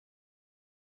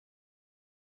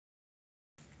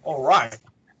All right.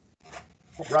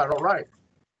 All right. All right.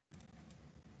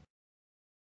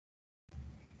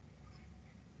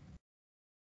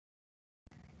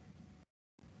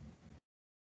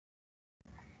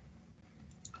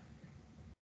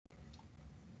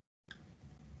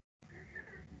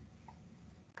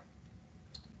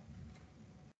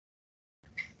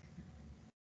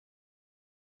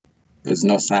 There's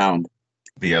no sound.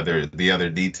 The other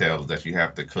details that you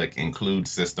have to click include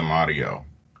system audio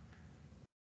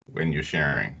when you're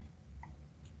sharing.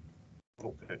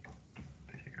 Okay.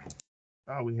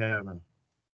 Now we having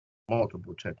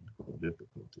multiple technical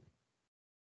difficulties.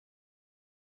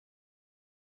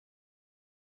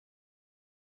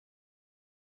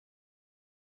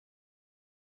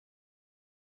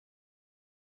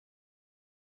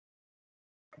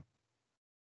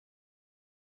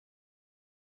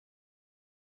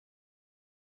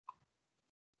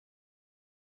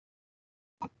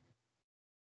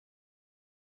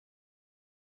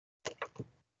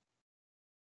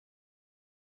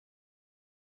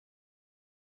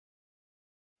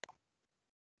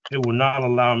 It will not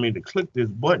allow me to click this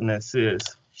button that says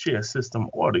share system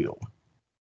audio.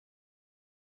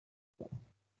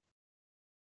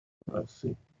 Let's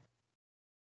see.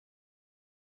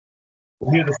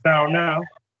 Hear the sound now.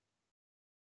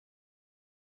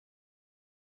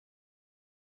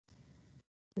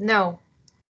 No.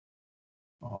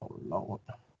 Oh, Lord.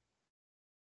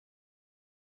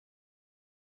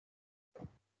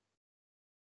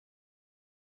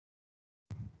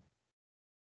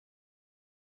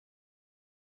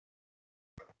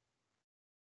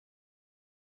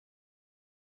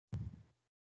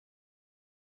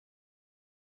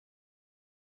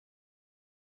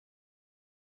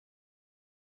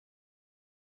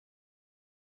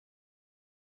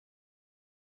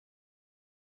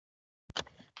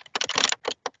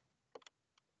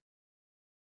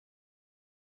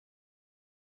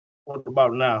 What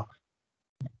about now?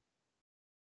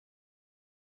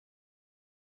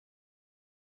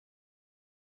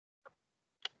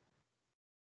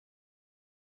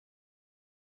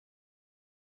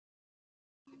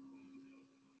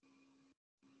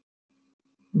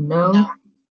 No.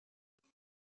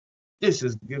 This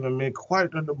is giving me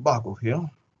quite a debacle here.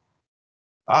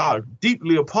 I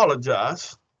deeply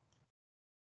apologize.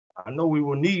 I know we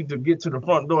will need to get to the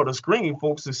front door of the screen,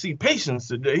 folks, to see patients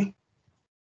today.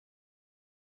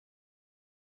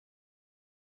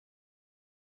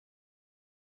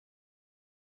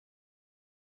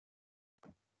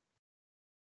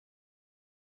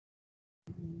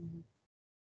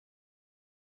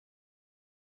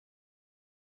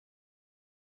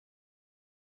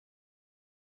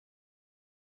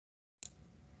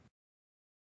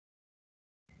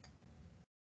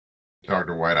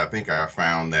 Dr. White, I think I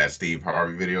found that Steve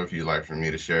Harvey video if you'd like for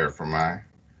me to share it for mine.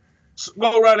 So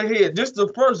go right ahead. Just the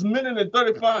first minute and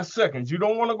 35 seconds. You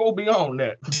don't want to go beyond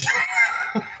that.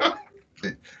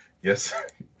 Yes,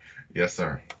 yes,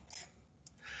 sir.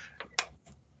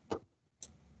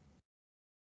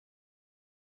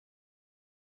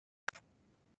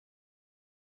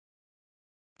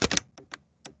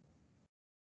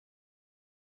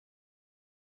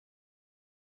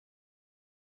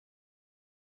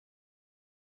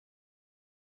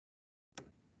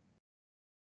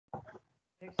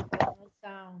 There's still no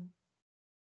sound.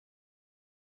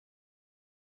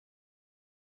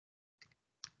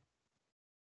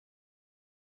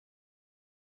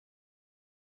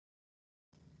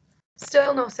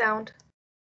 Still no sound.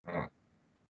 Oh.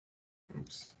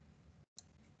 Oops.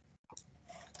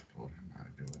 Told him how to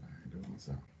do it. I ain't doing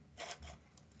myself.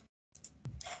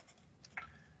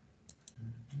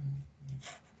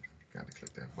 Got to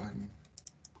click that button.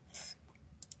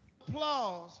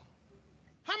 Applause.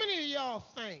 How many of y'all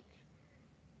think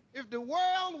if the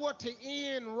world were to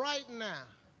end right now,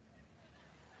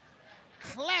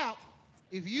 clap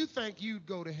if you think you'd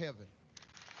go to heaven?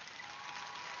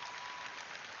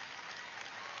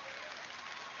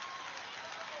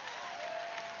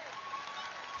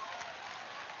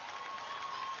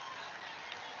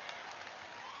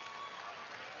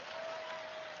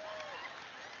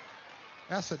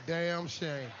 That's a damn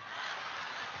shame.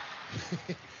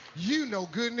 You know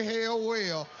good and hell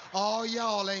well all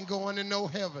y'all ain't going to no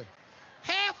heaven.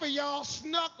 Half of y'all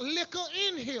snuck liquor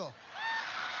in here.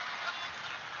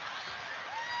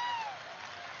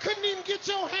 Couldn't even get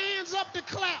your hands up to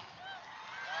clap.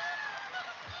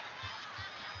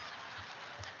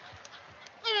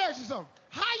 Let me ask you something.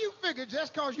 How you figure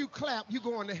just because you clap, you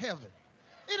going to heaven?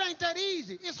 It ain't that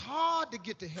easy. It's hard to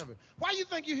get to heaven. Why you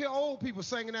think you hear old people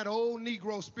singing that old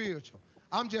Negro spiritual?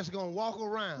 I'm just going to walk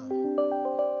around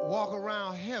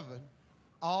heaven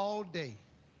all day.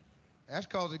 That's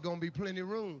because there's going to be plenty of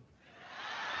room.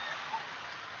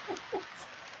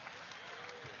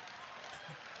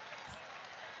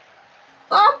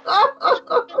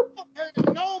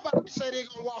 Nobody say they're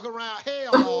going to walk around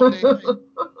hell all day.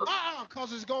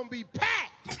 Because it's going to be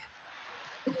packed.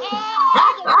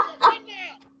 Oh, it's going to be in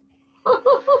there.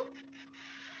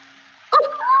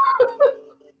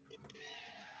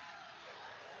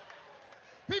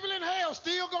 People in hell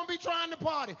still going to be trying to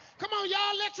party. Come on,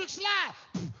 y'all, electric slide.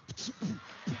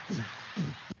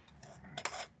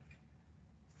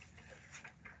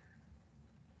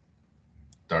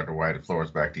 Dr. White, the floor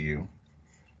is back to you.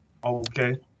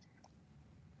 Okay.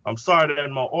 I'm sorry that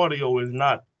my audio is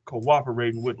not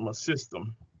cooperating with my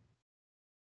system.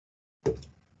 Because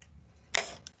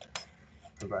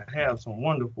I have some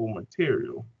wonderful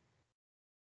material.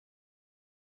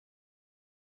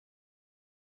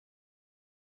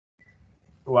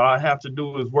 What I have to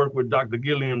do is work with Dr.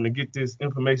 Gilliam to get this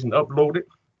information uploaded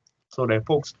so that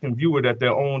folks can view it at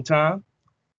their own time.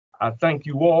 I thank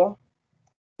you all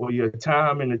for your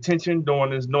time and attention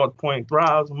during this NorthPoint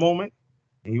Thrives moment.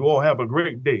 And you all have a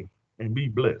great day and be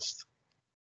blessed.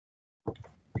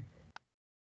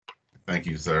 Thank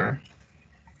you, sir.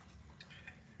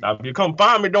 Now, if you come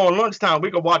find me during lunchtime,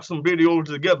 we can watch some videos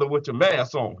together with your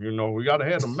mask on. You know, we got to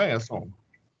have the mask on.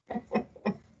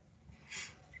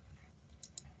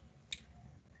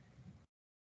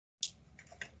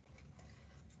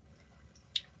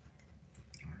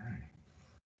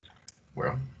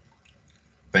 Well,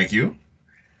 thank you.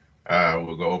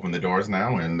 We'll go open the doors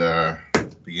now and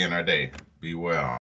begin our day. Be well.